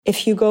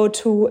if you go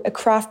to a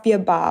craft beer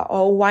bar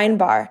or a wine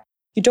bar,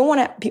 you don't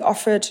want to be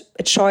offered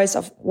a choice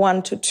of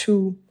 1 to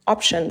 2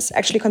 options.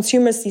 Actually,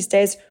 consumers these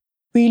days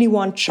really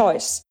want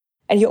choice.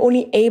 And you're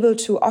only able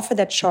to offer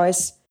that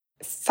choice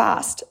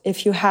fast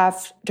if you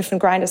have different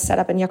grinders set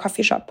up in your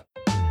coffee shop.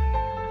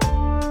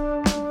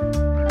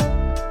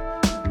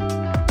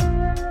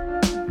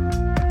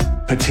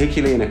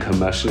 Particularly in a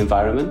commercial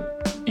environment,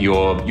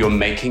 you're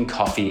making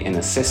coffee in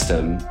a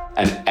system,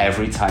 and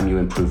every time you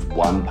improve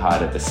one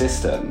part of the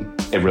system,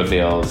 it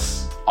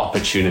reveals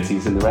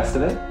opportunities in the rest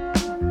of it.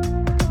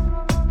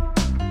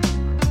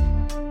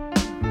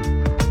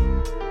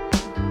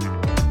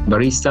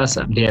 Baristas,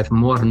 they have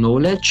more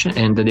knowledge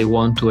and they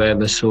want to have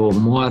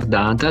more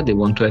data, they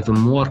want to have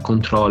more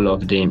control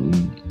of the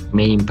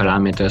main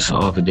parameters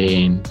of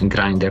the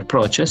grinder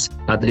process,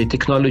 but the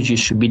technology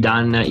should be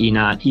done in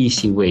an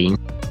easy way.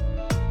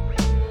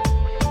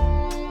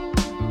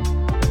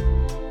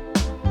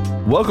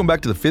 Welcome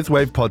back to the Fifth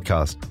Wave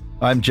podcast.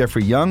 I'm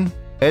Jeffrey Young,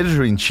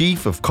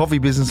 Editor-in-Chief of coffee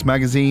business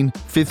magazine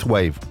Fifth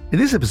Wave. In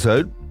this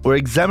episode, we're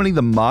examining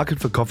the market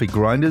for coffee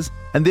grinders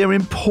and their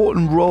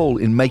important role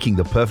in making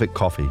the perfect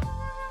coffee.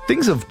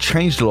 Things have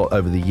changed a lot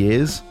over the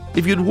years.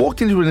 If you'd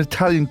walked into an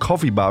Italian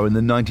coffee bar in the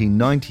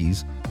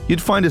 1990s,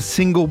 you'd find a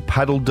single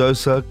paddle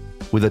doser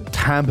with a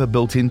tamper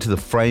built into the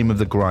frame of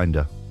the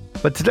grinder.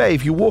 But today,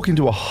 if you walk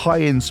into a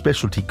high-end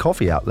specialty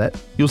coffee outlet,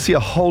 you'll see a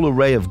whole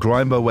array of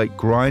grind-by-weight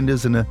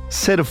grinders and a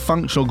set of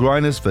functional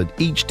grinders for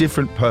each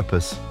different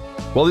purpose.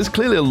 While there's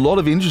clearly a lot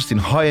of interest in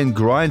high-end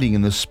grinding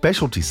in the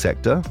specialty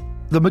sector,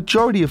 the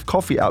majority of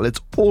coffee outlets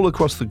all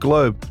across the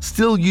globe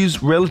still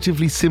use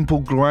relatively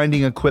simple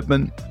grinding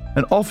equipment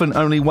and often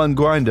only one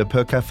grinder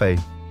per cafe.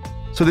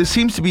 So there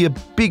seems to be a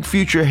big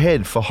future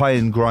ahead for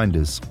high-end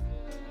grinders.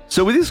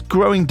 So with this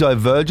growing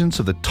divergence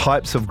of the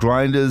types of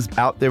grinders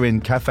out there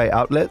in cafe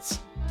outlets,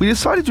 we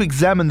decided to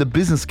examine the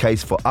business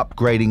case for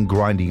upgrading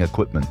grinding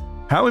equipment.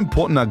 How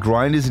important are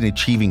grinders in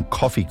achieving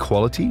coffee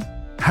quality?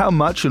 How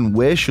much and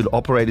where should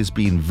operators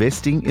be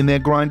investing in their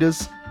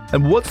grinders?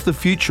 And what's the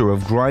future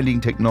of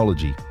grinding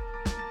technology?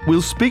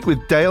 We'll speak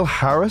with Dale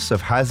Harris of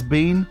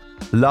Has-Been,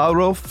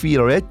 Lauro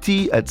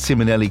Fioretti at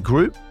Simonelli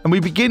Group, and we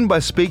begin by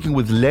speaking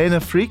with Lena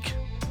Frick,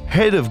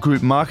 Head of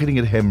Group Marketing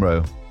at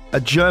Hemro, a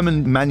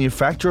German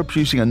manufacturer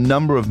producing a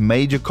number of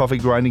major coffee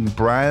grinding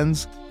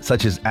brands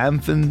such as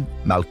Amphen,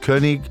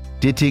 Mahlkönig,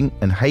 Ditting,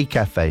 and Hey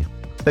Cafe.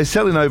 They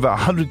sell in over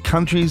 100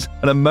 countries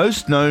and are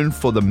most known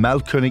for the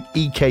Mahlkönig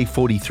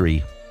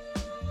EK43.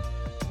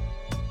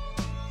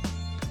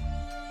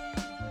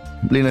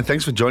 Lena,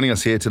 thanks for joining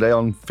us here today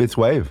on Fifth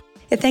Wave.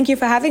 Yeah, thank you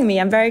for having me.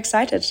 I'm very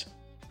excited.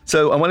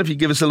 So I wonder if you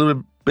give us a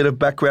little bit of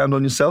background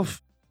on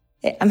yourself.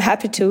 I'm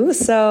happy to.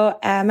 So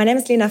my name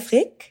is Lena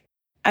Frick.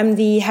 I'm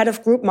the head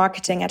of group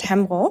marketing at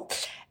Hemro.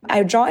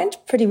 I joined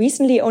pretty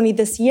recently, only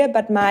this year,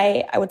 but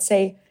my, I would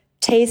say,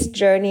 taste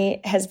journey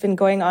has been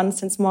going on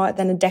since more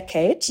than a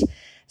decade.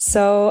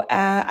 So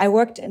I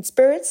worked in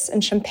spirits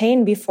and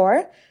champagne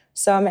before.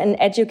 So I'm an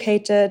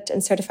educated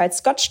and certified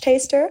Scotch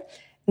taster,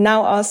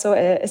 now also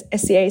a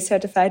SCA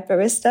certified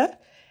barista.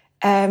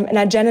 And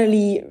I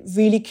generally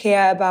really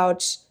care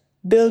about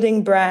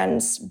building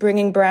brands,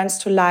 bringing brands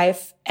to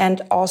life,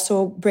 and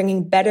also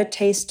bringing better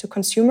taste to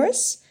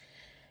consumers.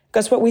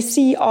 Because what we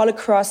see all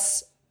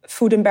across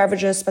food and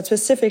beverages, but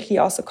specifically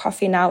also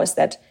coffee now, is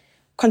that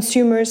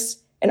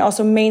consumers and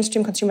also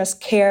mainstream consumers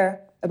care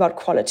about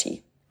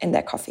quality in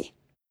their coffee.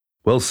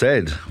 Well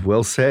said.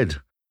 Well said.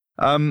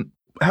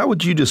 How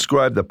would you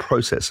describe the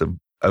process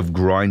of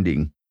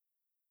grinding?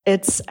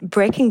 It's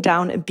breaking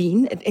down a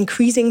bean,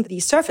 increasing the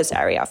surface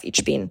area of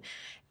each bean.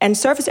 And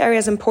surface area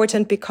is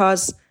important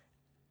because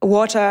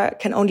water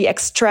can only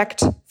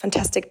extract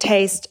fantastic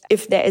taste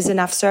if there is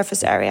enough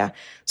surface area.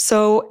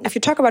 So if you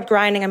talk about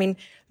grinding, I mean,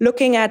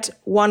 looking at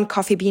one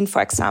coffee bean,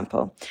 for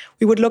example,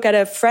 we would look at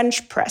a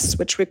French press,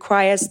 which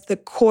requires the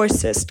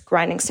coarsest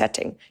grinding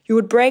setting. You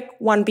would break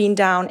one bean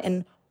down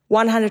in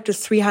 100 to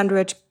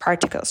 300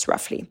 particles,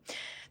 roughly.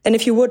 Then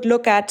if you would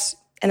look at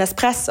an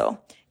espresso,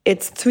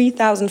 it's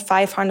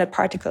 3,500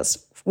 particles,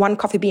 one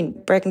coffee bean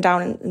breaking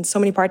down in so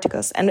many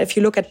particles. And if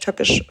you look at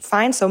Turkish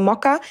fine, so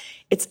mocha,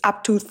 it's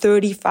up to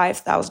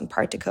 35,000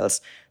 particles.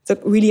 So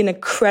really an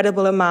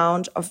incredible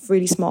amount of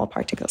really small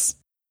particles.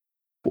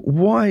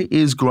 Why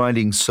is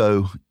grinding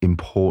so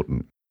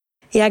important?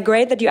 Yeah,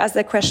 great that you asked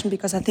that question,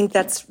 because I think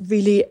that's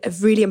really a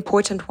really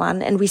important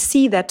one. And we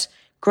see that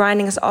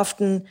grinding is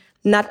often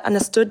not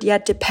understood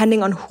yet,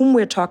 depending on whom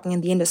we're talking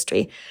in the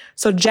industry.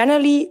 So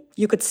generally,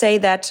 you could say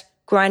that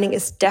grinding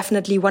is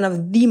definitely one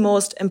of the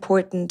most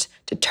important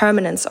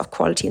determinants of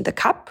quality in the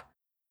cup.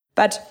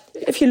 But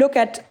if you look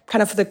at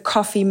kind of the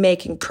coffee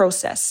making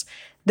process,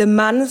 the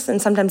months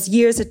and sometimes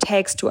years it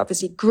takes to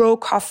obviously grow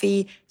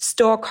coffee,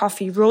 store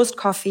coffee, roast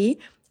coffee,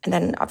 and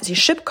then obviously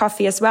ship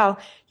coffee as well,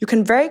 you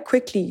can very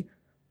quickly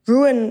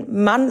ruin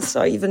months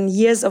or even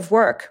years of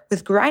work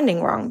with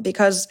grinding wrong.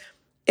 Because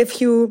if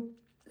you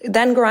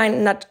then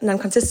grind not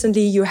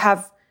consistently, you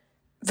have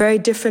very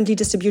differently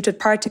distributed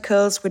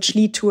particles, which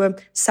lead to a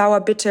sour,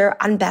 bitter,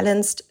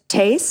 unbalanced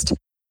taste.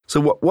 So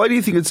why do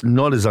you think it's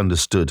not as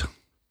understood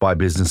by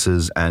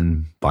businesses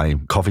and by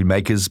coffee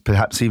makers,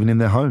 perhaps even in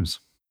their homes?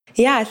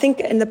 Yeah, I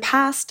think in the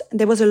past,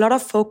 there was a lot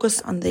of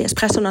focus on the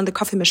espresso and on the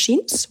coffee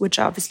machines, which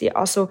are obviously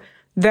also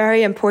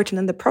very important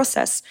in the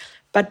process.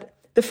 But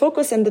the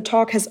focus and the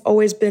talk has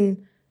always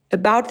been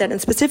about that.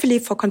 And specifically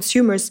for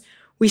consumers,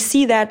 we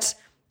see that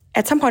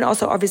at some point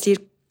also obviously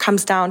it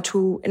comes down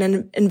to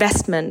an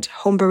investment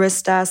home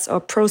baristas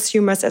or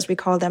prosumers, as we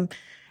call them,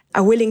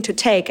 are willing to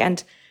take.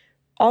 And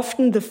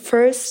often the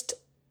first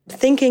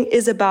thinking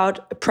is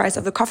about the price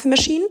of the coffee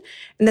machine.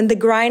 And then the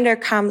grinder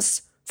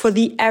comes for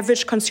the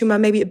average consumer,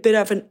 maybe a bit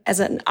of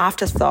as an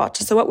afterthought.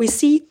 So what we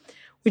see,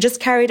 we just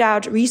carried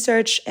out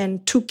research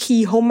in 2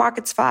 key home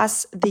markets for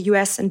us, the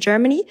US and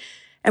Germany.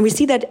 And we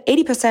see that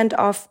 80%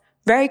 of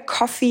very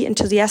coffee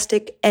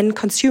enthusiastic end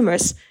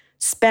consumers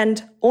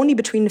spend only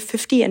between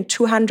 50 and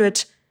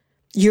 200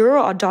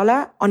 euro or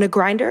dollar on a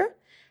grinder.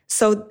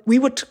 So we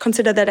would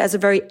consider that as a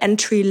very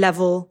entry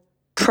level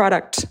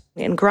product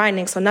in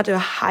grinding, so not a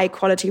high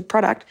quality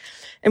product.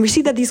 And we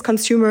see that these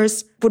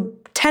consumers would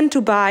tend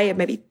to buy a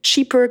maybe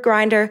cheaper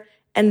grinder,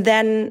 and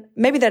then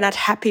maybe they're not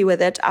happy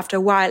with it after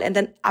a while and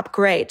then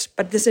upgrade.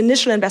 But this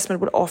initial investment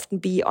would often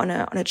be on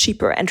a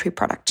cheaper entry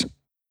product.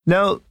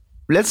 Now,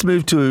 let's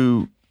move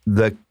to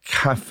the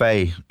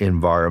cafe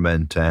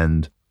environment.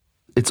 And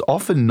it's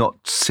often not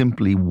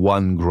simply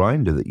one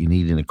grinder that you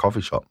need in a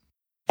coffee shop.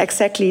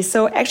 Exactly.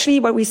 So actually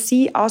what we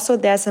see also,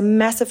 there's a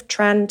massive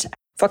trend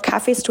for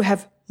cafes to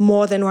have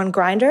more than one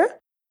grinder.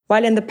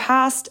 While in the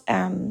past,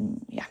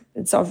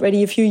 it's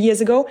already a few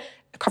years ago,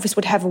 coffees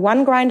would have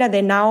one grinder.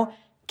 They now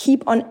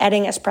keep on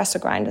adding espresso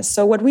grinders.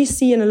 So what we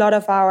see in a lot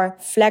of our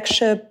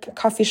flagship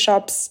coffee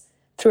shops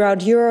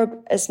throughout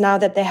Europe is now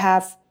that they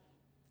have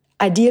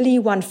ideally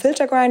one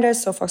filter grinder.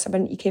 So for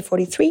example, an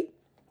EK43.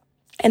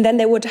 And then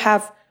they would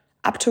have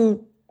up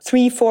to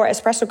 3-4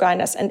 espresso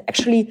grinders. And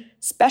actually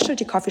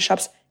specialty coffee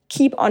shops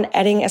keep on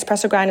adding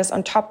espresso grinders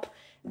on top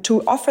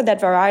to offer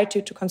that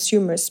variety to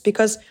consumers.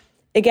 Because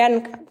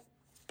again,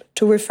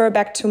 to refer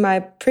back to my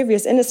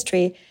previous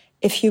industry,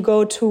 if you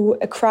go to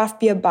a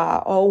craft beer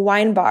bar or a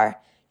wine bar,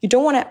 you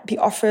don't want to be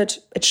offered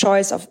a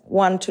choice of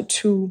 1 to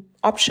 2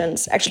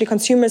 options. Actually,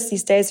 consumers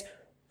these days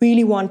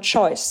really want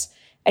choice.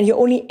 And you're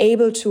only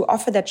able to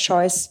offer that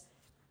choice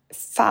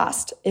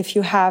fast if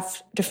you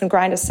have different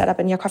grinders set up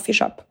in your coffee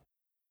shop.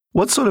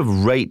 What sort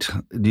of rate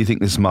do you think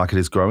this market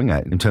is growing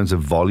at in terms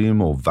of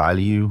volume or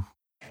value?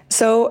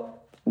 So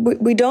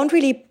we don't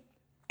really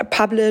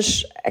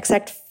publish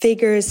exact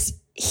figures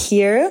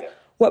here.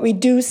 What we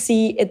do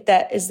see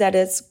is that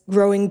it's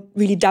growing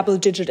really double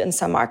digit in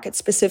some markets,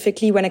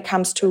 specifically when it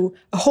comes to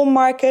a home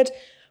market.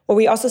 What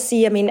we also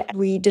see,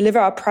 we deliver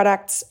our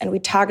products and we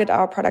target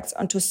our products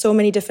onto so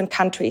many different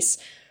countries.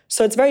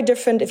 So it's very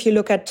different if you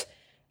look at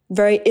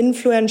very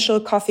influential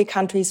coffee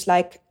countries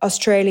like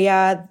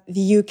Australia,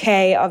 the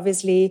UK,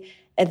 obviously,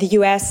 the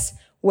US,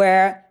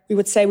 where we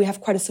would say we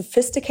have quite a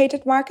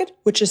sophisticated market,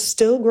 which is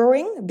still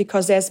growing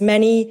because there's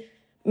many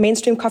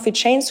mainstream coffee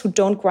chains who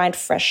don't grind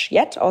fresh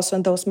yet, also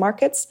in those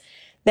markets.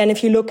 Then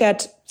if you look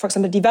at, for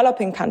example,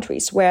 developing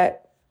countries where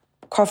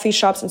coffee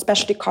shops and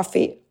specialty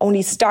coffee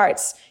only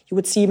starts, you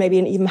would see maybe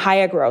an even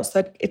higher growth.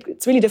 So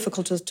it's really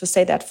difficult to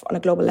say that on a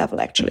global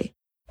level, actually.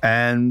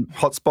 And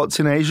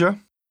hotspots in Asia?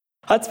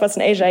 Hotspots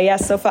in Asia,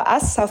 yes. So for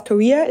us, South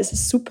Korea is a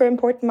super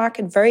important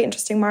market, very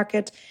interesting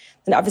market.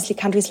 And obviously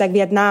countries like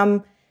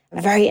Vietnam,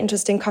 a very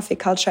interesting coffee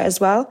culture as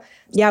well.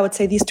 Yeah, I would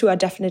say these 2 are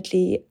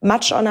definitely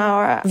much on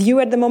our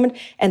view at the moment.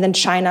 And then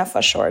China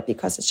for sure,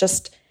 because it's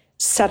just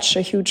such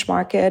a huge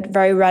market,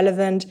 very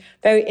relevant,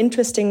 very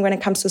interesting when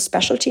it comes to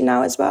specialty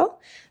now as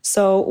well.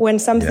 So when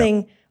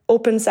something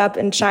opens up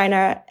in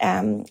China,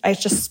 I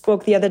just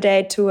spoke the other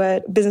day to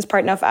a business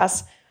partner of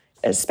us,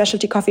 a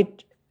specialty coffee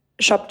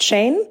shop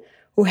chain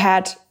who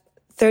had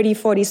 30,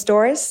 40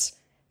 stores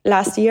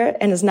last year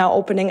and is now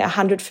opening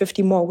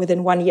 150 more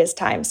within 1 year's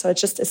time. So it's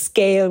just a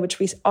scale which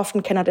we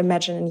often cannot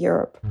imagine in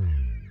Europe.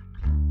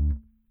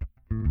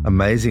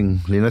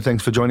 Amazing. Lena,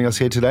 thanks for joining us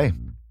here today.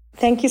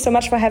 Thank you so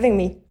much for having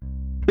me.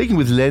 Speaking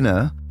with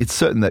Lena, it's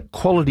certain that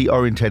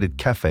quality-orientated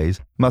cafes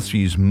must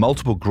use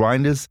multiple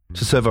grinders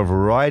to serve a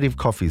variety of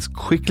coffees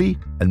quickly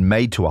and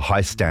made to a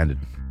high standard.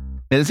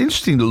 And it's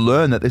interesting to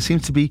learn that there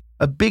seems to be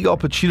a big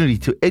opportunity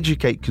to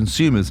educate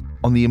consumers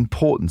on the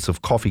importance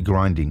of coffee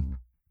grinding.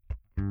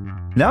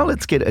 Now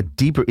let's get a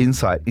deeper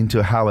insight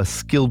into how a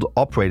skilled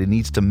operator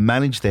needs to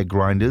manage their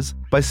grinders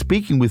by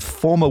speaking with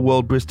former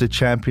World Barista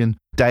champion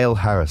Dale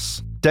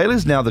Harris. Dale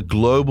is now the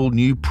Global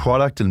New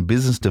Product and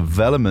Business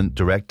Development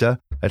Director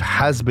at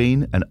Has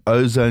Bean and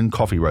Ozone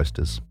Coffee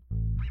Roasters.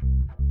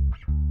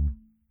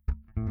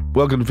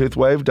 Welcome to Fifth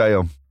Wave,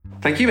 Dale.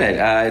 Thank you, mate.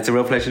 It's a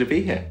real pleasure to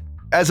be here.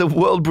 As a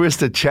World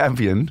Barista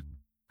champion,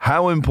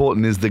 how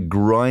important is the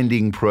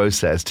grinding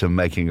process to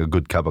making a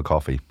good cup of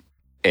coffee?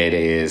 It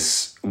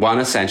is, one,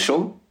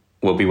 essential.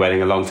 We'll be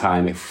waiting a long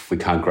time if we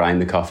can't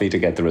grind the coffee to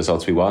get the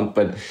results we want.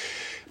 But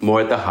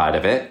more at the heart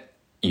of it,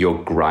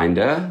 your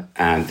grinder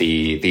and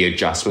the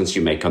adjustments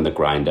you make on the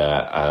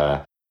grinder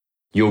are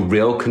your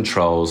real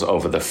controls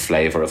over the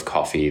flavor of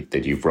coffee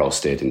that you've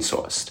roasted and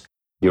sourced.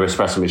 Your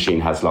espresso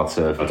machine has lots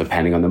of,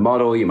 depending on the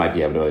model, you might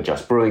be able to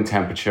adjust brewing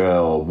temperature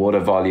or water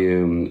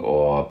volume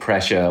or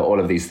pressure, all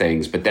of these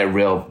things, but they're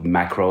real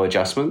macro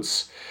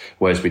adjustments.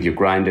 Whereas with your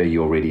grinder,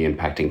 you're really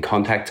impacting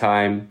contact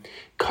time.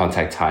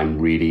 Contact time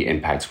really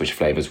impacts which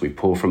flavors we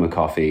pull from a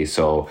coffee.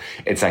 So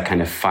it's that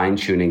kind of fine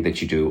tuning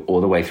that you do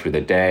all the way through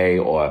the day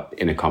or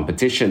in a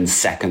competition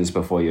seconds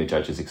before your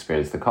judges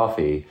experience the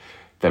coffee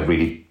that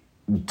really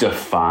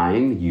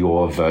define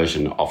your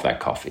version of that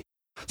coffee.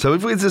 So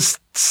if we just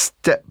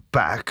step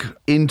back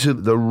into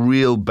the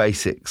real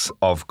basics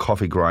of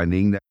coffee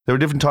grinding, there are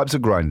different types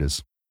of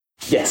grinders.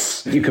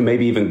 Yes, you can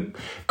maybe even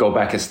go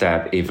back a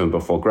step even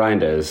before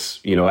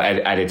grinders.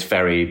 At its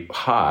very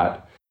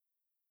heart,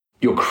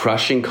 you're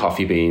crushing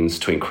coffee beans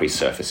to increase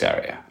surface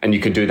area. And you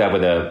can do that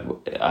with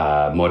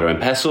a mortar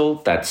and pestle.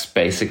 That's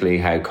basically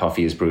how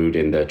coffee is brewed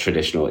in the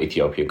traditional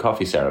Ethiopian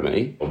coffee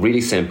ceremony.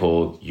 Really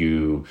simple.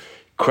 You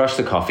crush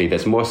the coffee,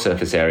 there's more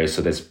surface area, so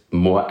there's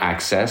more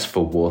access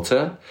for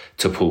water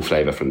to pull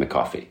flavor from the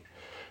coffee.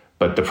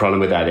 But the problem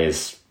with that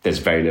is there's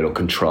very little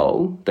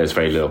control, there's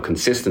very little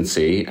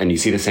consistency, and you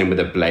see the same with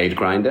a blade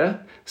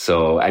grinder.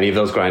 So any of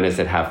those grinders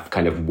that have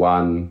kind of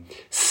one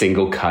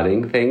single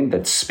cutting thing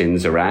that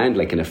spins around,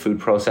 like in a food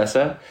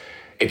processor,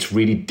 it's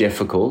really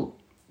difficult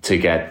to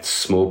get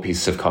small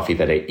pieces of coffee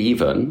that are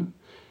even,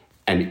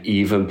 and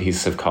even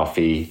pieces of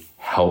coffee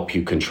help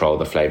you control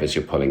the flavors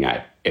you're pulling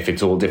out. If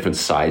it's all different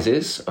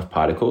sizes of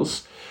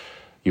particles,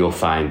 you'll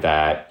find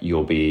that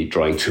you'll be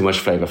drawing too much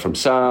flavor from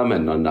some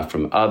and not enough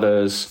from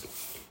others.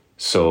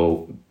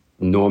 So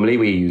normally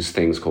we use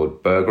things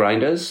called burr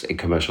grinders in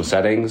commercial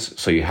settings.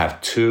 So you have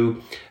two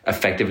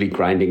effectively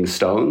grinding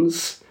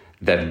stones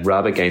that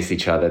rub against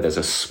each other. There's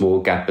a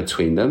small gap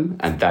between them,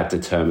 and that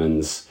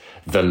determines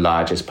the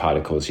largest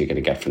particles you're going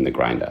to get from the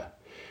grinder.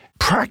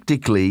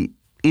 Practically,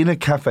 in a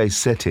cafe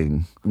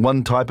setting,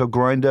 one type of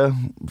grinder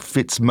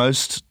fits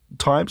most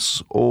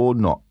types or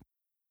not?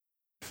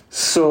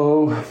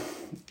 So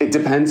it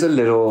depends a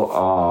little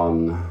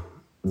on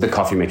the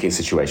coffee making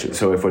situation.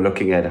 So if we're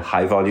looking at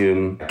high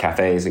volume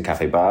cafes and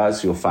cafe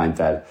bars, you'll find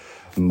that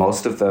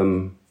most of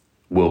them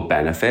will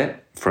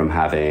benefit from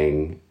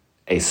having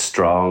a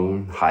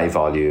strong, high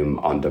volume,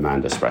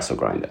 on-demand espresso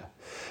grinder.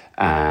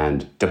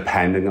 And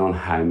depending on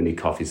how many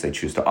coffees they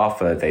choose to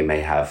offer, they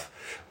may have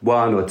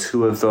one or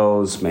two of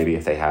those. Maybe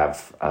if they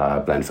have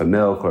a blend for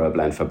milk or a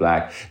blend for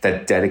black,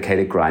 that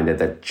dedicated grinder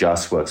that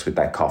just works with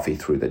that coffee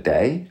through the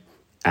day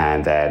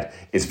and that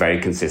is very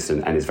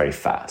consistent and is very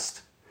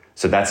fast.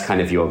 So that's kind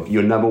of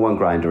your number one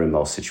grinder in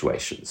most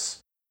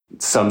situations.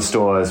 Some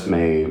stores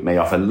may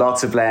offer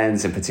lots of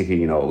blends, and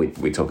particularly,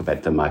 we talk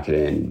about the market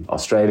in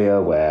Australia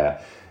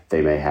where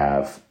they may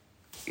have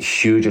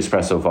huge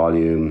espresso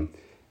volume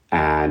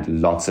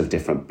and lots of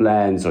different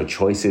blends or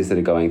choices that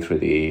are going through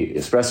the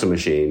espresso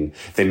machine.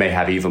 They may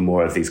have even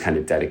more of these kind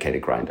of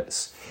dedicated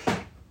grinders.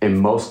 In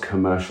most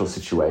commercial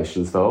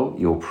situations, though,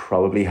 you'll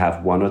probably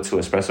have one or two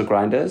espresso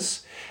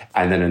grinders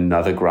and then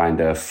another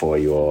grinder for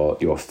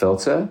your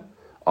filter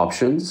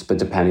options. But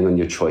depending on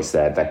your choice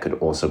there, that could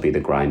also be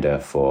the grinder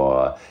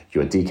for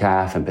your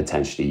decaf and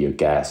potentially your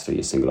guest or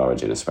your single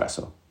origin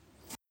espresso.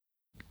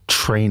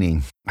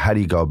 Training. How do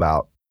you go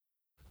about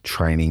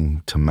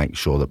training to make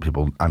sure that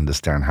people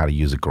understand how to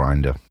use a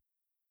grinder?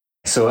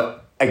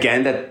 So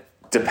again,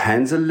 that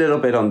depends a little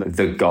bit on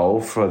the goal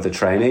for the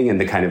training and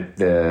the kind of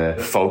the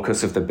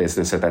focus of the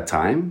business at that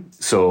time.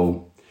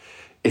 So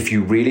if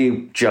you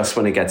really just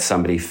want to get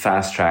somebody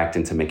fast-tracked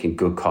into making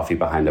good coffee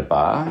behind a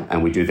bar,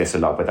 and we do this a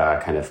lot with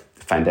our kind of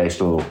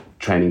foundational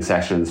training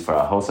sessions for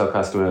our wholesale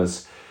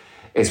customers,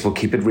 is we'll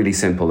keep it really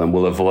simple and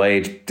we'll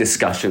avoid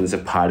discussions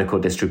of particle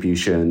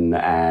distribution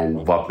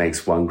and what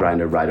makes one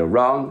grinder right or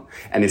wrong.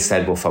 And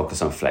instead, we'll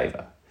focus on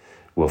flavor.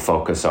 We'll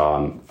focus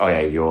on,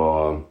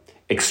 your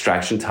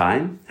extraction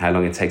time, how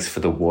long it takes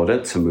for the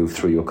water to move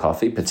through your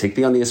coffee,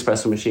 particularly on the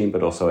espresso machine,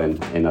 but also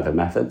in other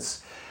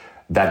methods.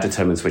 That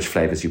determines which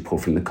flavors you pull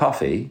from the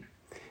coffee.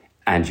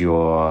 And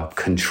your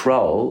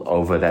control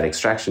over that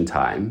extraction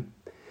time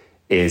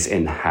is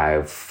in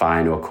how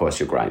fine or coarse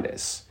your grind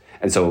is.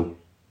 And so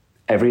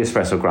every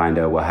espresso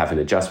grinder will have an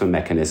adjustment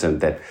mechanism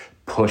that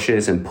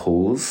pushes and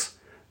pulls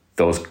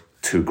those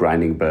two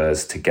grinding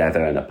burrs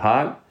together and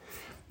apart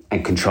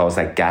and controls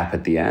that gap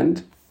at the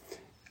end.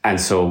 And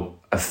so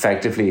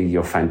effectively,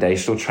 your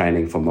foundational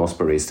training for most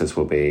baristas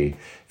will be,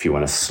 if you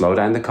want to slow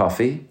down the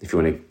coffee, if you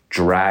want to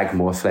drag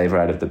more flavor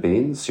out of the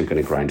beans, you're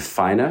going to grind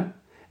finer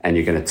and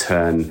you're going to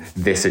turn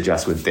this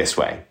adjustment this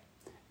way.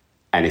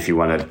 And if you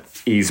want to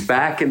ease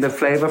back in the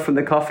flavor from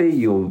the coffee,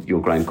 you'll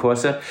grind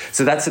coarser.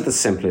 So that's at the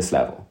simplest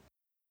level.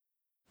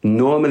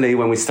 Normally,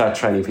 when we start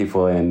training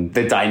people in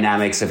the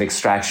dynamics of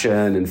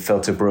extraction and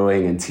filter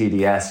brewing and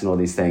TDS and all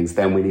these things,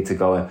 then we need to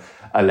go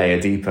a layer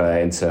deeper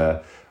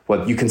into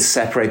what you can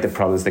separate the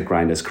problems that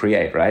grinders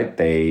create, right?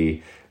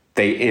 They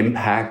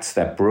impact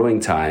that brewing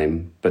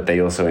time, but they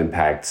also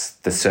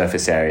impact the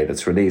surface area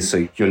that's released.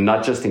 So you're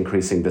not just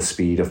increasing the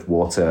speed of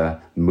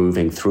water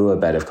moving through a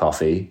bed of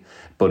coffee,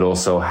 but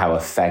also how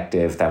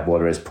effective that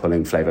water is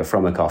pulling flavor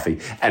from a coffee.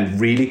 And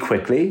really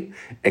quickly,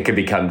 it can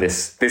become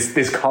this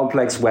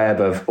complex web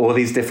of all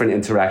these different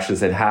interactions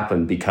that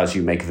happen because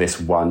you make this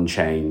one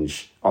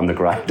change on the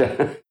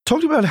grinder.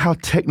 Talk about how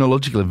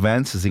technological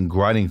advances in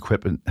grinding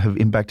equipment have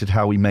impacted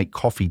how we make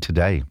coffee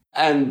today.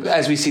 And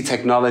as we see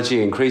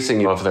technology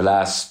increasing over the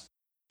last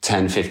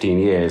 10, 15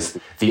 years,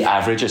 the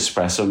average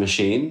espresso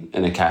machine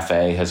in a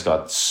cafe has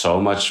got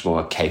so much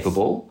more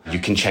capable. You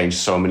can change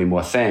so many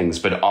more things.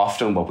 But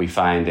often what we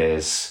find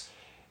is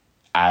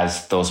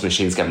as those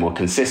machines get more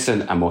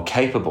consistent and more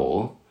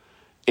capable,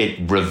 it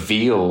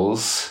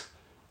reveals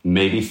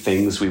maybe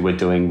things we were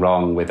doing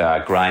wrong with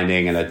our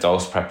grinding and our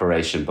dose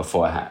preparation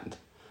beforehand.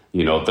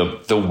 You know,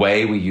 the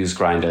way we used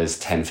grinders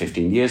 10,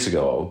 15 years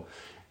ago,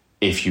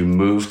 if you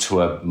move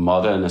to a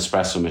modern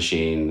espresso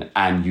machine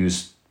and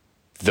use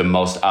the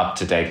most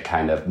up-to-date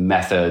kind of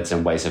methods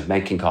and ways of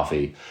making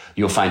coffee,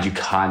 you'll find you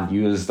can't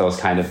use those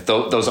kind of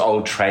those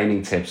old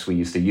training tips we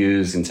used to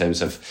use in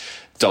terms of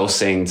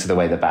dosing to the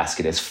way the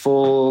basket is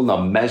full,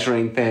 not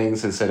measuring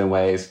things in certain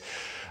ways.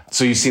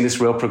 So you've seen this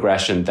real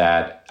progression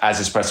that as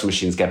espresso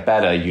machines get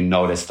better, you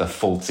notice the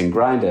faults in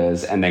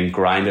grinders, and then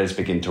grinders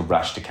begin to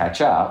rush to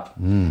catch up.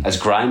 As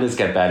grinders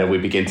get better, we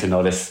begin to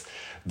notice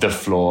the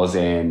flaws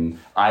in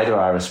either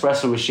our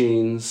espresso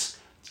machines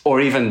or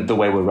even the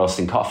way we're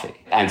roasting coffee.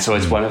 And so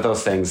it's one of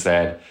those things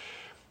that,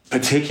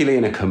 particularly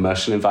in a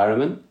commercial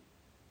environment,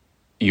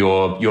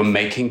 you're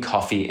making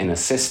coffee in a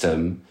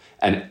system,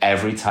 and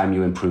every time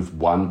you improve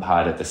one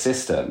part of the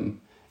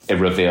system, it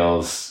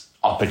reveals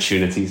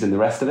opportunities in the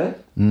rest of it.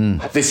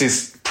 This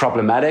is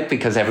problematic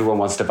because everyone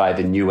wants to buy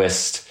the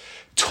newest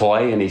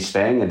toy in each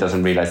thing and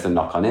doesn't realize the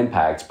knock-on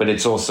impact, but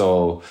it's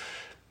also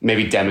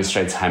maybe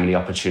demonstrates how many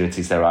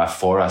opportunities there are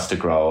for us to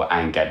grow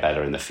and get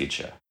better in the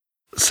future.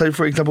 So,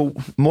 for example,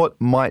 what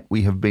might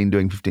we have been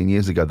doing 15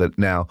 years ago that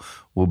now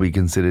will be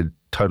considered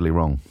totally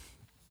wrong?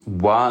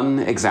 One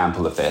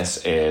example of this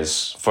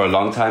is, for a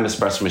long time,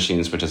 espresso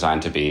machines were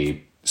designed to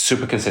be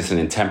super consistent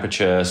in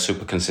temperature,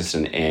 super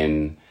consistent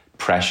in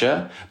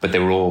pressure, but they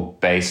were all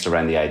based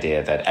around the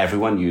idea that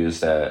everyone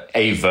used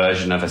a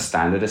version of a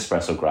standard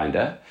espresso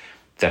grinder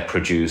that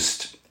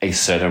produced a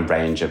certain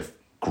range of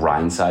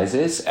grind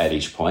sizes at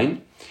each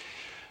point.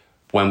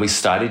 When we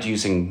started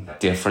using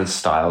different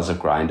styles of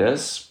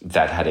grinders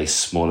that had a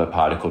smaller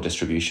particle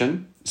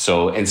distribution,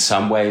 so in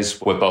some ways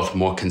we're both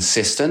more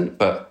consistent,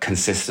 but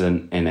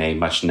consistent in a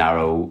much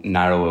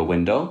narrower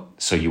window.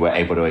 So you were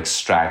able to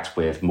extract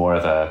with more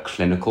of a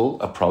clinical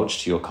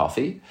approach to your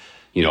coffee.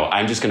 You know,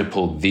 I'm just going to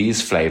pull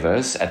these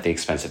flavors at the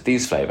expense of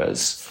these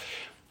flavors.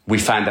 We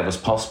found that was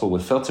possible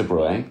with filter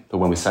brewing, but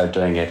when we started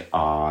doing it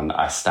on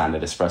our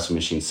standard espresso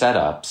machine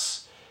setups,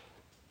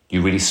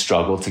 you really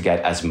struggle to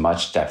get as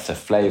much depth of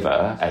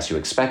flavor as you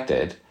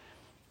expected.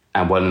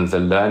 And one of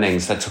the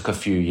learnings that took a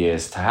few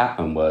years to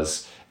happen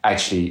was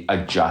actually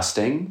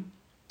adjusting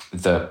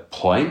the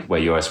point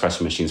where your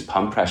espresso machine's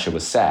pump pressure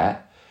was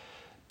set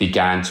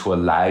began to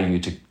allow you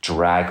to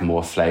drag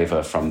more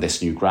flavor from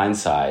this new grind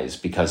size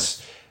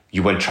because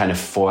you weren't trying to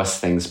force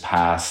things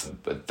past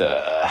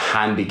the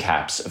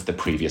handicaps of the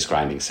previous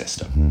grinding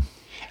system.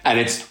 And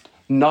it's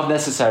not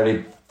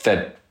necessarily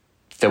that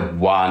the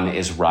one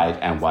is right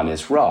and one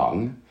is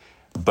wrong,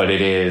 but it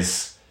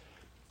is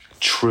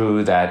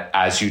true that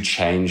as you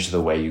change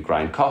the way you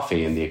grind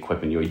coffee and the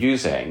equipment you're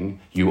using,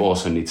 you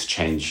also need to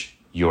change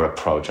your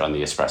approach on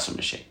the espresso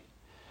machine.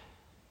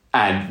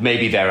 And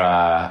maybe there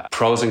are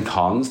pros and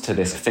cons to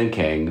this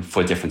thinking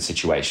for different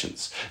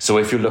situations. So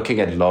if you're looking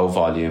at low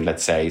volume,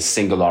 let's say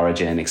single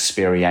origin,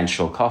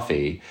 experiential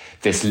coffee,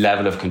 this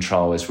level of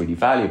control is really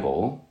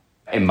valuable.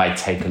 It might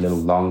take a little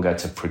longer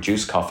to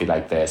produce coffee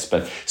like this,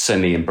 but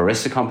certainly in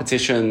barista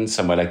competition,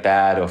 somewhere like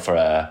that, or for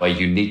a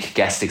unique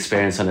guest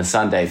experience on a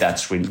Sunday,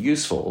 that's really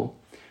useful.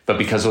 But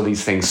because all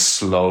these things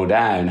slow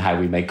down how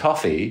we make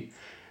coffee,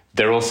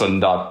 they're also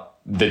not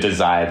the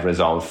desired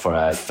result for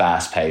a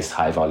fast-paced,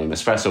 high-volume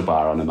espresso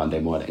bar on a Monday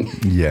morning.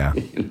 Yeah,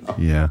 You know?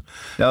 yeah.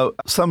 Now,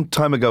 some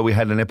time ago, we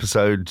had an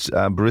episode,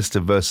 Barista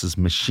versus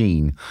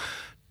Machine.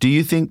 Do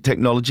you think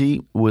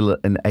technology will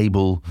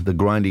enable the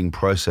grinding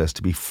process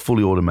to be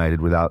fully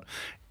automated without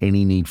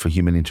any need for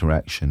human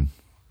interaction?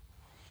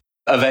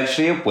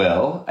 Eventually it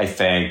will. I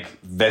think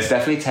there's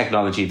definitely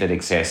technology that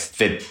exists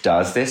that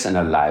does this and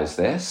allows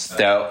this.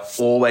 There are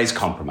always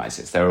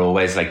compromises. There are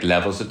always like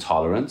levels of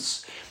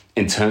tolerance.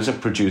 In terms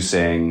of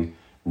producing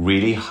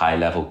really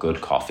high-level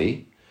good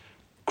coffee,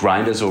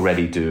 grinders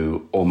already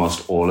do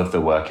almost all of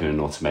the work in an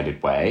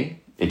automated way.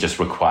 It just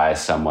requires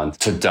someone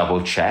to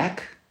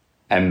double-check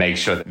and make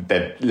sure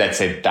that, let's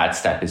say, that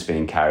step is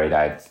being carried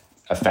out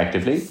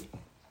effectively.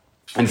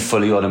 And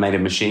fully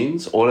automated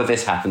machines, all of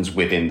this happens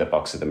within the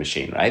box of the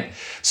machine, right?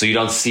 So you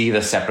don't see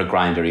the separate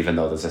grinder, even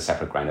though there's a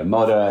separate grinder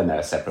motor and there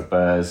are separate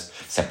burrs,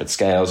 separate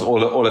scales.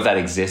 All of that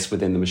exists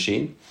within the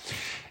machine.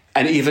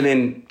 And even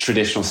in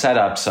traditional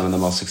setups, some of the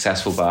most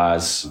successful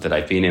bars that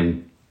I've been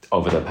in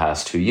over the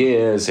past 2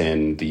 years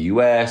in the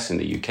US, in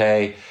the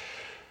UK,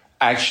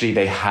 actually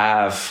they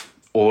have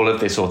all of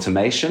this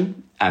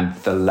automation, and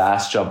the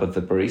last job of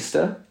the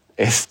barista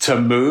is to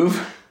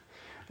move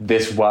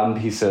this one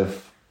piece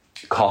of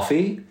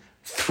coffee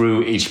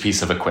through each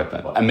piece of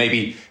equipment and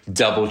maybe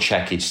double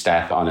check each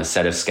step on a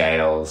set of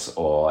scales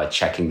or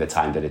checking the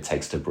time that it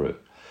takes to brew.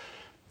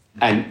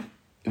 And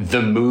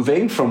the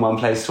moving from one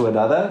place to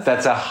another,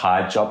 that's a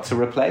hard job to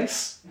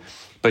replace.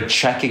 But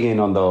checking in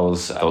on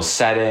those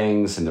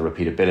settings and the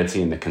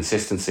repeatability and the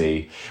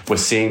consistency, we're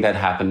seeing that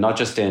happen not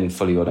just in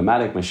fully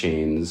automatic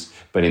machines,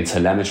 but in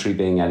telemetry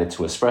being added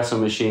to espresso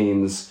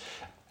machines.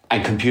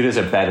 And computers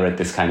are better at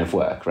this kind of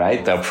work,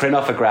 right? They'll print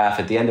off a graph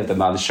at the end of the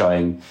month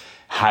showing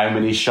how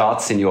many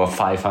shots in your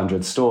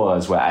 500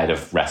 stores were out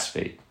of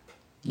recipe.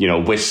 You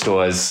know, which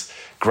stores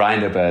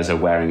grinder burrs are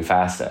wearing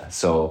faster.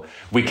 So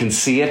we can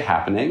see it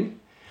happening.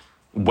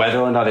 Whether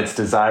or not it's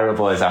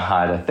desirable is a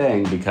harder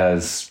thing,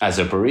 because as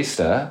a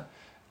barista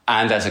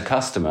and as a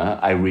customer,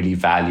 I really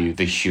value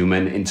the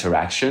human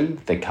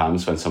interaction that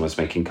comes when someone's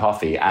making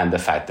coffee and the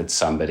fact that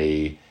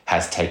somebody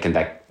has taken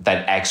that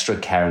extra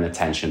care and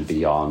attention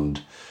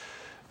beyond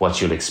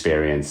what you'll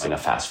experience in a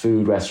fast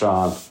food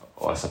restaurant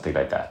or something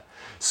like that.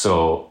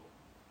 So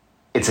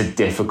it's a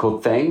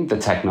difficult thing. The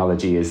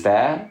technology is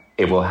there.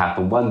 It will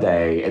happen one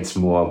day. It's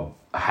more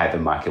how the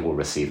market will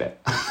receive it.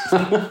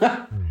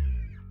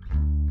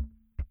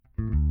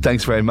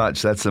 Thanks very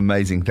much. That's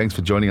amazing. Thanks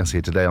for joining us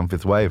here today on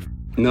Fifth Wave.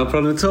 No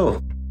problem at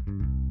all.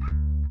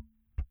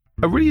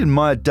 I really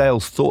admired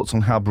Dale's thoughts on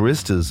how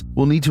baristas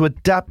will need to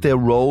adapt their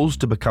roles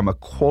to become a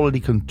quality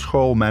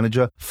control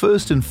manager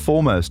first and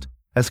foremost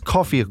as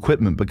coffee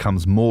equipment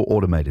becomes more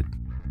automated.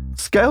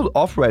 Scaled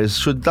operators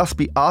should thus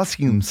be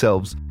asking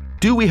themselves,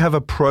 do we have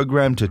a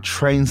program to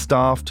train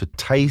staff to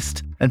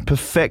taste and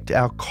perfect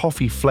our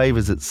coffee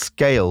flavors at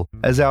scale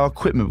as our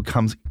equipment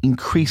becomes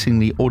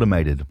increasingly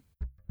automated?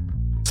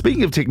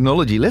 Speaking of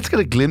technology, let's get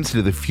a glimpse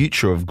into the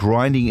future of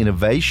grinding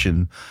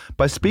innovation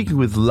by speaking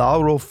with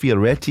Lauro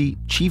Fioretti,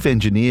 Chief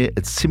Engineer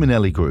at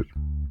Simonelli Group.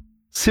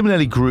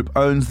 Simonelli Group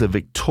owns the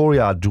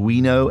Victoria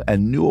Arduino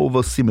and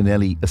Nuovo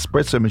Simonelli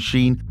espresso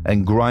machine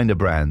and grinder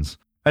brands,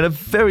 and are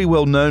very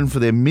well known for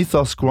their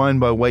Mythos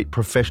grind-by-weight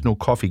professional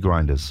coffee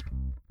grinders.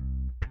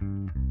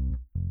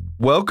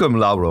 Welcome,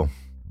 Lauro.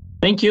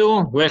 Thank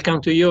you.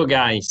 Welcome to you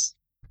guys.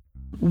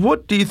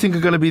 What do you think are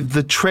going to be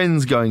the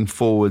trends going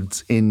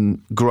forwards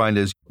in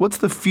grinders? What's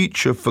the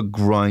future for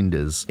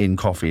grinders in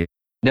coffee?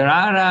 There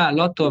are a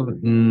lot of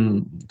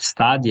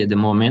study at the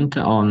moment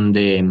on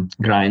the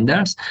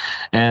grinders,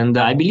 and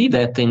I believe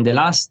that in the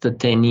last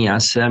 10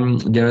 years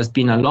there has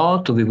been a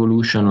lot of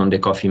evolution on the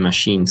coffee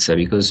machines,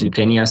 because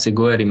 10 years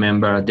ago I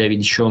remember David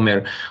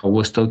Schomer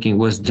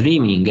was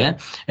dreaming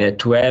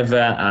to have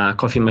a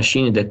coffee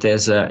machine that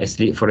has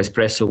for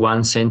espresso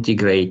 1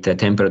 centigrade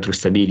temperature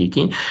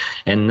stability,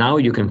 and now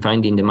you can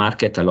find in the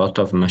market a lot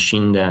of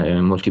machine,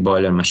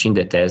 multi-boiler machine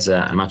that has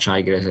a much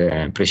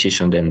higher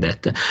precision than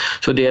that.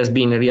 So there has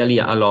been really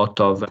a lot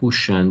of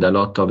push and a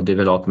lot of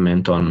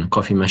development on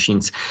coffee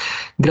machines.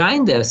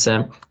 Grinders,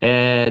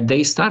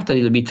 they start a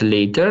little bit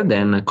later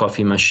than a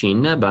coffee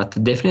machine, but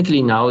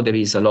definitely now there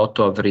is a lot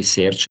of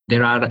research.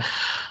 There are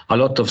a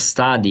lot of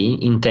study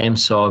in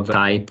terms of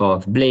type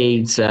of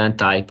blades,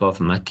 type of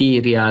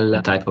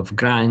material, type of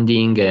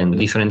grinding, and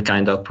different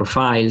kind of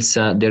profiles.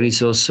 There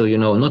is also,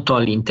 not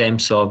only in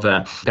terms of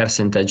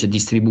percentage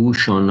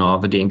distribution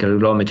of the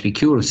granulometry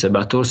curves,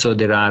 but also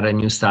there are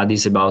new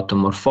studies about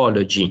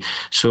morphology.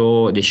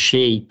 So the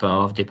shape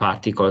of the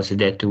particles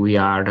that we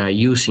are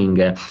using,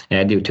 that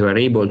we are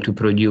able to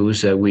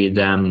produce with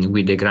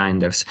the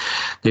grinders.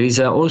 There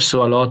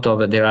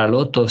are a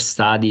lot of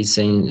studies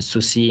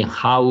to see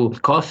how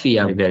coffee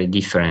are very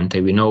different.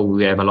 We know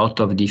we have a lot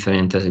of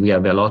different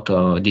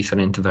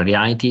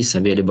varieties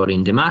available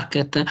in the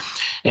market,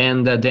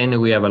 and then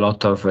we have a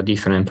lot of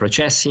different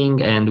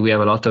processing, and we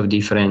have a lot of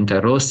different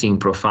roasting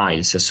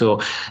profiles.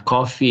 So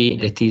coffee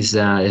that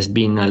has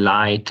been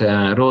light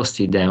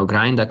roasted, or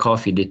grinder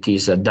coffee that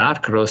is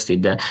dark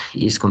roasted,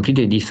 is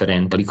completely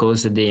different,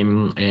 because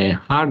the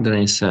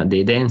hardness,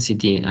 the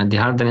density, and the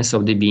hardness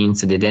of the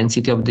beans, the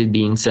density of the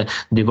beans,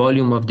 the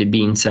volume of the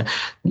beans,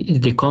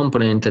 the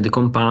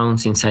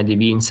compounds inside the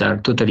beans are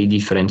totally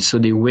different. So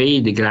the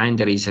way the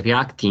grinder is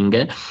reacting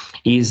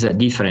is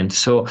different.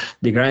 So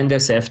the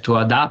grinders have to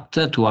adapt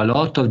to a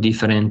lot of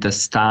different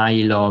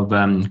style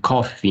of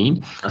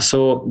coffee.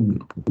 So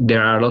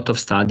there are a lot of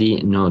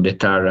studies,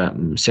 that are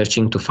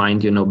searching to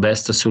find,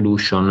 best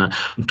solution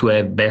to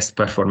have best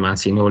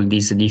performance in all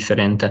these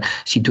different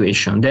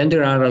situations. Then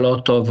there are a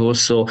lot of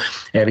also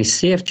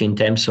research in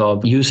terms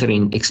of user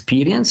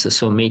experience.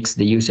 So makes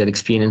the user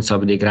experience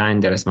of the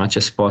grinder as much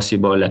as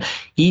possible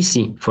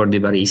easy for the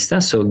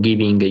barista. So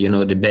giving,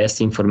 the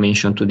best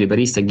information to the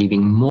barista,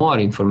 giving more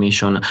information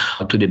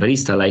to the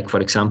barista, like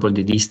for example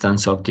the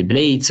distance of the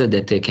blades,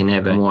 that they can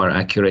have a more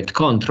accurate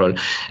control.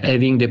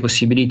 Having the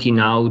possibility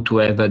now to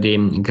have the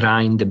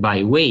grind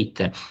by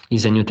weight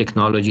is a new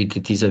technology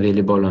that is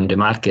available on the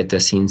market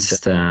since since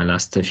the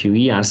last few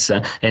years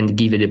and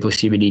give the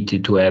possibility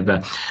to have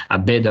a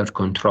better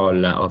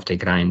control of the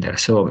grinder.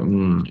 So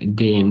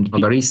the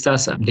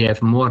baristas, they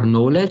have more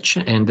knowledge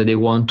and they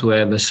want to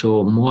have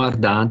more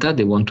data.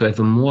 They want to have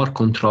more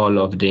control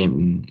of the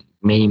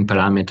main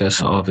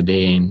parameters of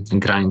the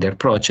grinder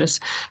process,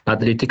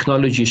 but the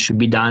technology should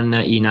be done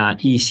in an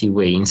easy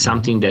way, in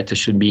something that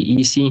should be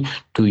easy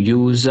to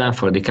use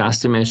for the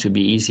customer, should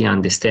be easy,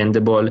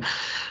 understandable.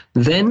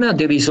 Then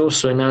there is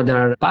also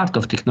another part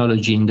of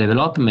technology in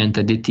development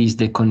that is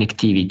the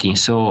connectivity.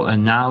 So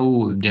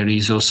now there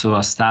is also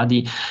a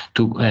study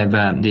to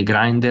have the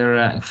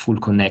grinder full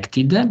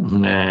connected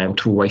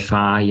through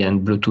Wi-Fi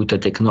and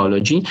Bluetooth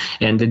technology.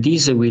 And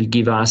this will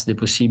give us the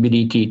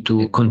possibility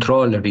to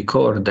control,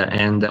 record,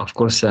 and of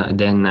course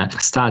then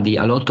study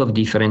a lot of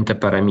different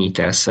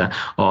parameters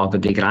of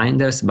the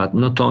grinders, but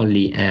not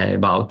only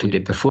about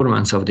the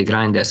performance of the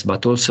grinders,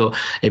 but also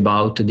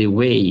about the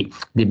way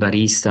the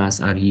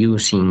baristas are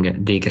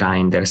using the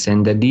grinders.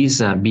 And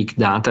this big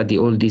data,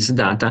 all this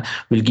data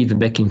will give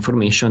back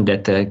information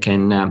that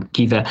can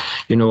give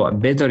a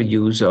better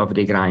use of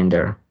the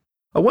grinder.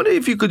 I wonder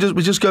if you could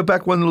just go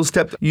back one little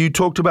step. You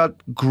talked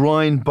about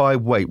grind by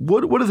weight.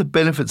 What are the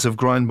benefits of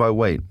grind by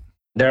weight?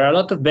 There are a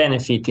lot of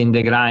benefit in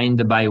the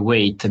grind by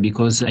weight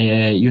because,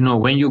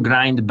 when you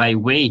grind by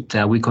weight,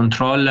 we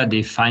control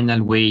the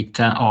final weight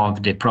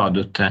of the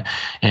product.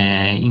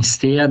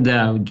 Instead,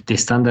 the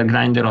standard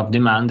grinder of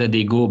demand,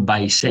 they go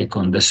by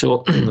second.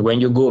 So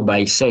when you go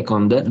by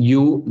second,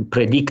 you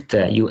predict,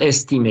 you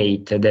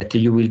estimate that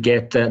you will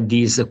get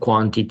this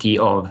quantity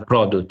of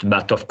product.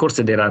 But of course,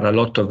 there are a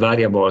lot of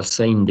variables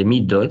in the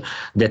middle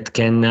that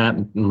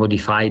can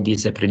modify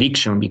this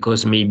prediction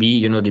because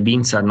maybe, the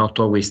beans are not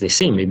always the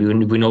same.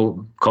 Maybe we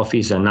know coffee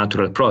is a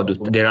natural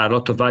product. There are a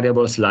lot of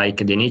variables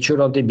like the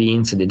nature of the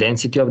beans, the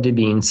density of the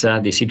beans,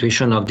 the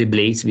situation of the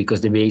blades,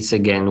 because the blades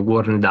again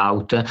worn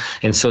out,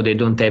 and so they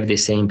don't have the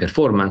same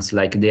performance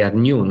like they are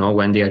new.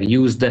 When they are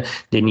used,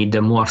 they need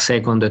more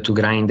second to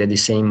grind the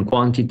same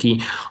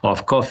quantity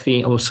of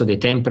coffee. Also, the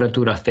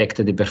temperature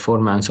affects the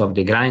performance of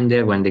the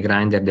grinder. When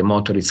the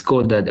motor is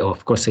cold,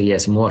 of course, it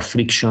has more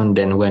friction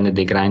than when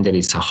the grinder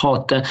is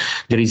hot.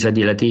 There is a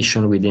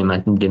dilatation with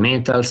the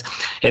metals.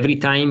 Every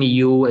time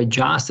you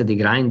adjust the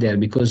grinder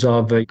because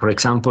of, for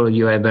example,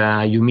 you have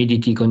a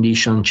humidity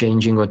condition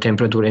changing or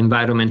temperature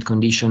environment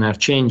condition are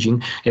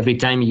changing, every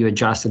time you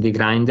adjust the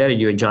grinder,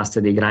 you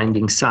adjust the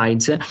grinding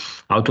sides,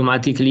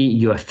 automatically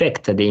you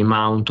affect the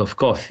amount of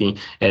coffee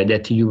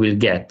that you will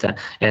get.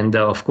 And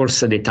of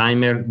course, the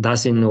timer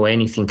doesn't know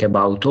anything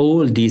about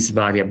all these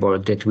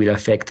variables that will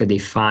affect the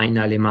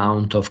final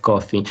amount of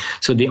coffee.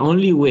 So the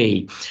only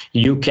way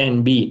you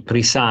can be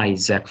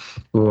precise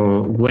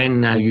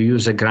when you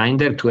use a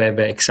grinder to have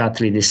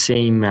exactly the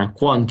same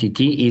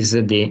quantity is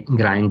the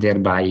grinder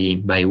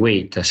by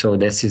weight. So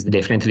this is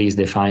definitely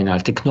the final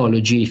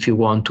technology if you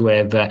want to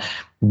have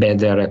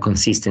better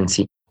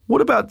consistency. What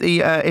about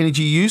the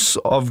energy use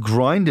of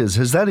grinders?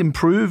 Has that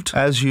improved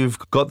as you've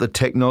got the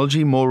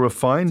technology more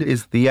refined?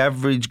 Is the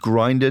average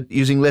grinder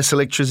using less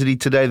electricity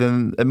today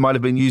than it might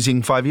have been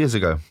using 5 years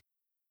ago?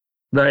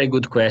 Very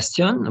good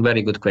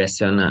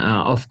question.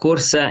 Of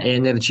course,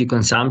 energy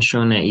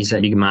consumption is a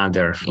big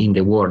matter in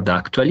the world,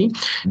 actually.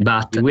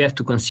 But we have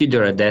to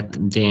consider that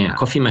the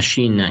coffee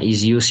machine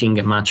is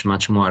using much,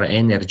 much more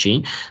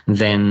energy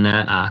than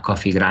a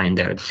coffee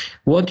grinder.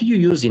 What you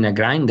use in a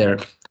grinder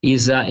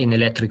is an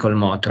electrical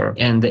motor.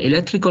 And the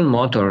electrical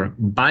motor,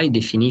 by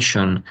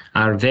definition,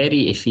 are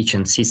very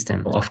efficient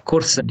system. Of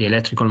course, the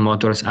electrical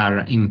motors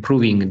are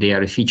improving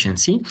their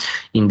efficiency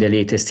in the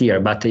latest year.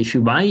 But if you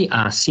buy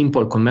a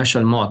simple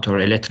commercial motor,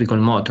 electrical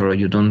motor,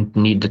 you don't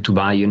need to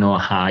buy, a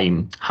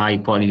high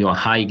quality or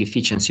high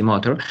efficiency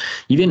motor.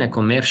 Even a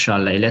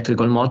commercial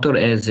electrical motor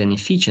has an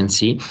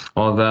efficiency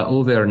of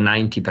over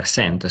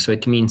 90%. So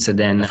it means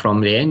then from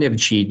the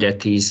energy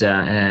that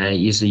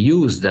is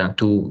used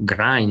to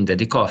grind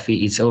the coffee,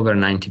 it's over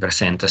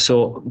 90%.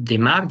 So the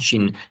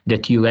margin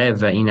that you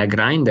have in a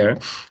grinder,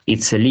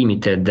 it's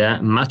limited,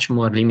 much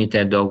more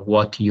limited of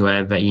what you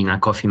have in a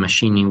coffee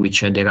machine in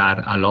which there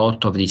are a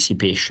lot of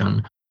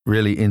dissipation.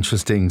 Really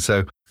interesting.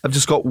 So I've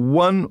just got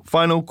one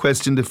final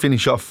question to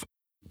finish off.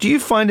 Do you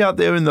find out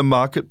there in the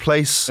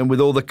marketplace and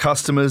with all the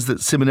customers that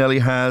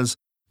Simonelli has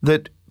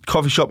that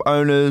coffee shop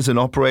owners and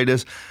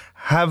operators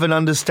have an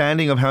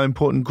understanding of how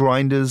important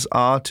grinders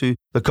are to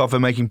the coffee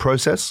making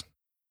process?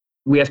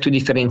 We have to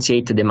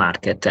differentiate the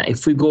market.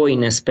 If we go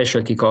in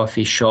specialty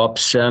coffee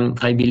shops,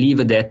 I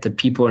believe that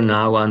people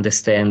now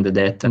understand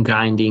that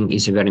grinding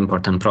is a very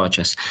important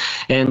process.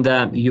 And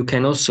you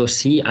can also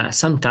see,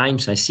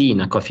 sometimes I see in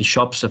a coffee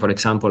shops, for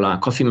example, a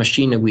coffee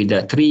machine with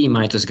 3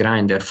 Mitos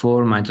grinder,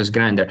 4 Mitos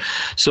grinder.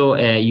 So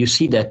you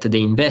see that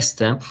they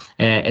invest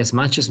as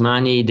much as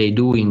money they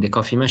do in the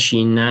coffee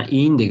machine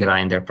in the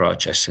grinder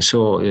process.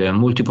 So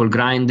multiple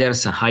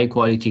grinders, high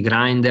quality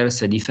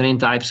grinders, different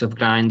types of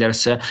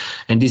grinders.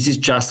 And this is is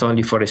just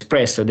only for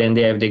espresso. Then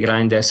they have the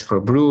grinders for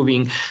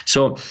brewing.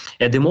 So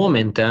at the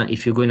moment,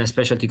 if you go in a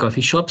specialty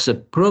coffee shops,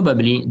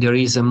 probably there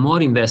is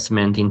more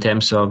investment in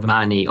terms of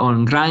money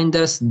on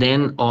grinders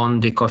than on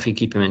the coffee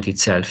equipment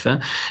itself.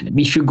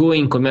 If you go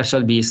in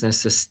commercial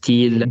business,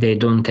 still they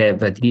don't have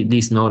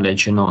this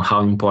knowledge,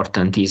 how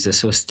important it is.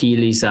 So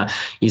still is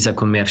a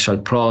commercial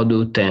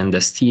product,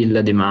 and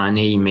still the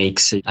money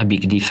makes a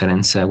big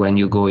difference when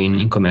you go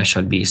in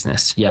commercial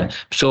business. Yeah.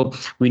 So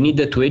we need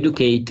to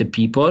educate the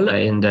people,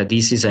 and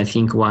this is, I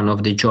think, one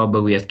of the job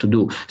we have to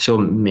do.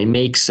 So it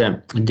makes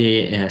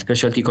the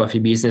specialty coffee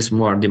business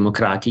more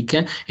democratic,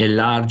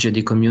 enlarge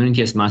the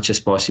community as much as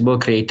possible,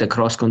 create a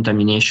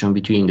cross-contamination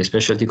between the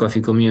specialty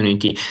coffee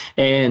community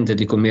and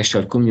the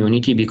commercial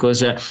community,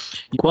 because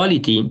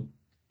quality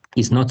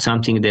is not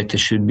something that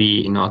should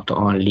be not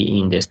only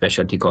in the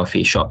specialty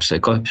coffee shops.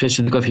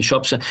 Specialty coffee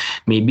shops,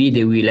 maybe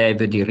they will have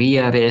the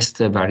rarest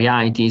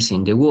varieties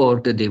in the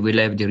world, they will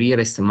have the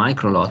rarest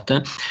micro lot,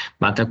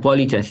 but the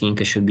quality, I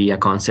think, should be a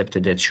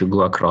concept that should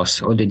go across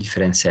all the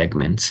different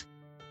segments.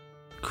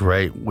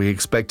 Great. We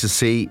expect to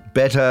see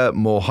better,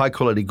 more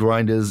high-quality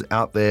grinders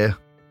out there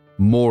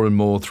more and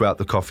more throughout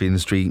the coffee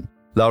industry.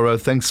 Lauro,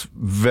 thanks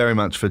very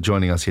much for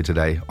joining us here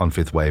today on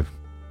Fifth Wave.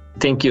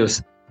 Thank you.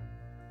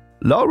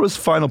 Laura's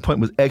final point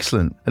was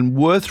excellent and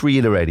worth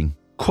reiterating.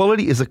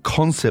 Quality is a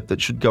concept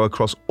that should go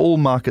across all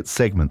market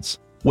segments.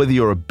 Whether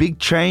you're a big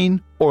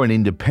chain or an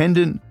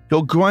independent,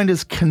 your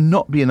grinders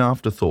cannot be an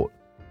afterthought.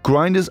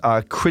 Grinders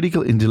are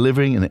critical in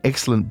delivering an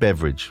excellent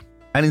beverage.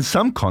 And in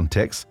some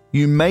contexts,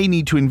 you may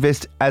need to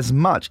invest as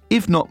much,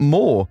 if not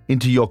more,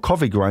 into your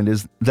coffee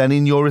grinders than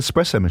in your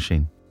espresso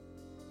machine.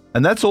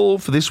 And that's all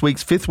for this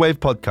week's Fifth Wave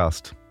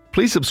podcast.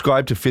 Please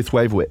subscribe to Fifth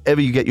Wave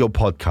wherever you get your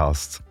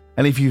podcasts.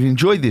 And if you've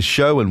enjoyed this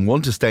show and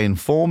want to stay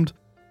informed,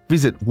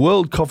 visit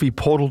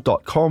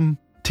worldcoffeeportal.com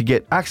to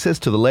get access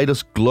to the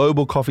latest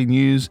global coffee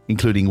news,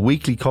 including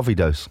weekly coffee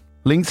dose.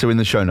 Links are in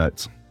the show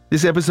notes.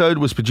 This episode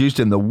was produced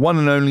in the one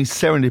and only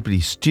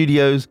Serendipity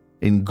Studios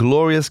in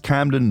glorious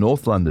Camden,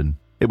 North London.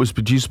 It was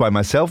produced by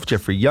myself,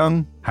 Jeffrey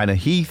Young, Hannah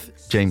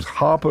Heath, James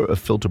Harper of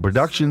Filter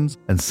Productions,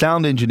 and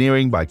sound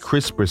engineering by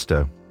Chris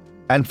Bristow.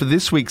 And for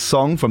this week's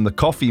song from the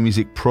Coffee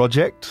Music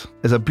Project,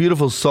 there's a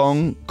beautiful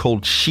song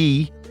called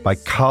She by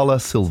Carla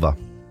Silva.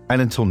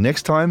 And until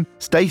next time,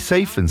 stay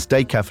safe and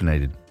stay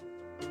caffeinated.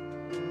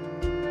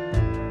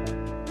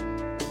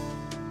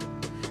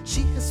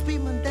 She has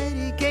been my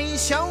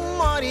dedication,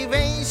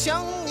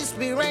 motivation,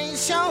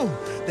 inspiration,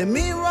 the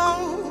mirror,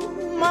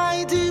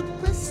 my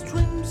deepest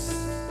dreams.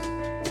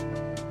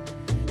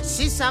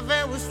 She's a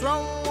very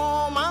strong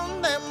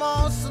woman, the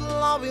most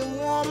loving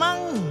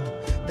woman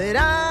that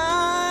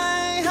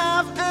I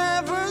have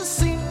ever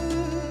seen.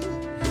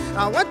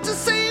 I want to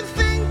say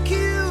thank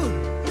you.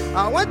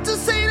 I want to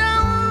say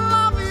that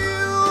I love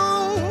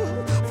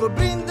you for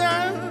being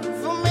there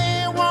for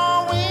me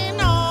while we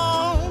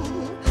know.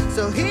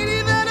 So hit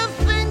it that I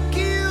thank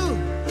you.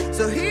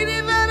 So hit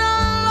it that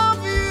I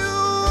love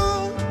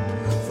you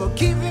for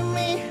giving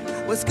me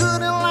what's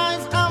good in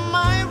life and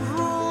my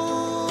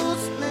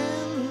roots.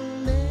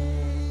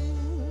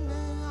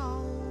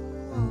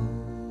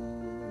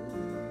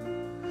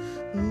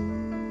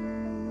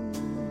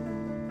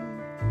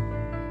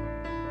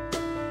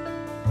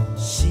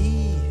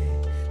 She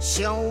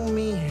show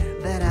me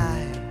that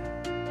I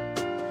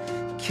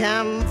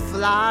can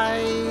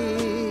fly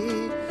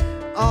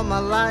all my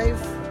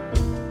life.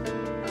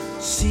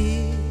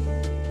 She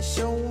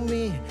show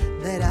me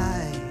that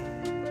I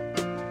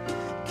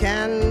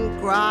can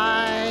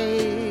cry.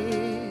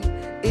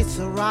 It's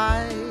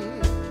alright.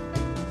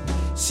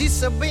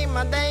 She's been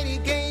my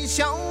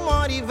dedication,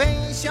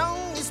 motivation,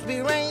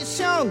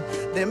 inspiration,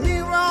 the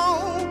mirror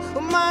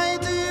of my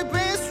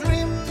deepest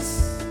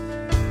dreams.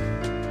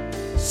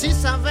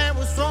 She's a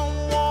very strong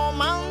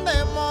woman,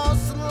 the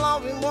most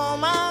loving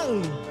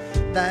woman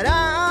that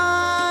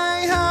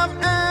I have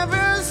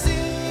ever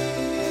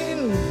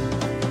seen.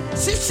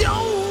 She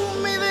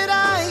showed me that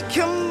I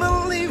can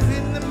believe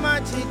in the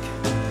magic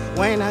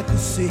when I could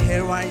see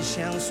her eyes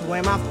shine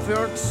when my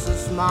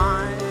first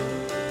smile.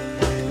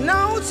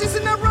 Now she's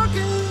in a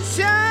rocking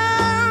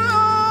chair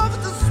of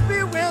the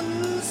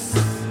experience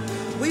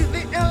with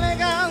the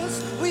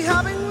elegance we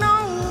haven't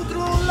known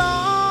through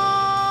love.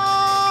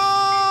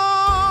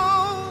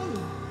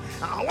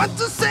 I want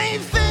to say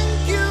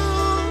thank you.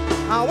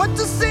 I want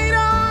to say that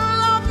I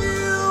love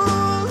you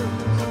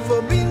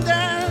for being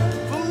there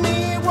for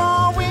me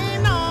while we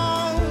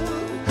know.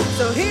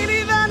 So hit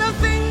it that I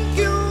thank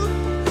you.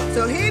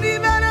 So hit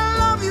it that I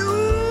love you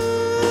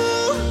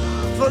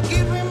for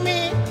giving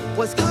me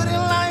what's good in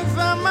life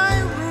and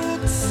my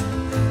roots.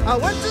 I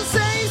want to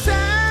say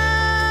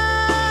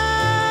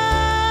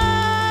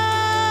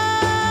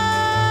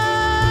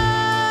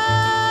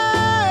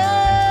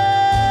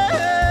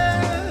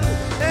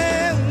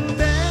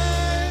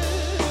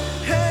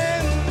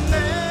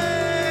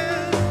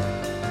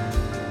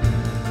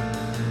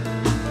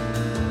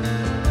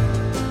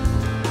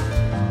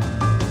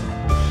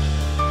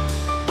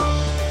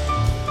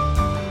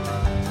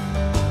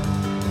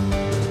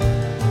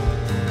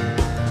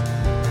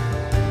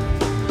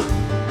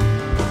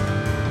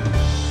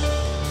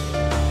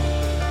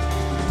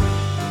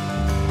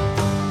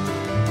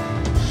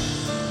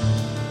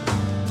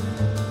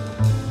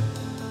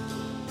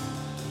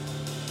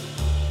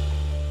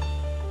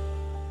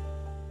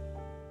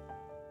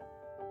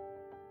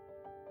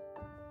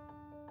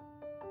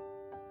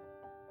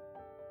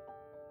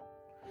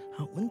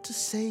I want to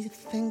say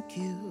thank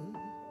you.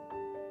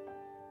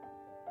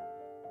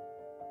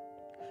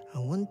 I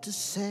want to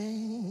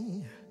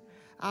say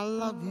I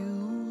love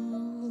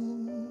you.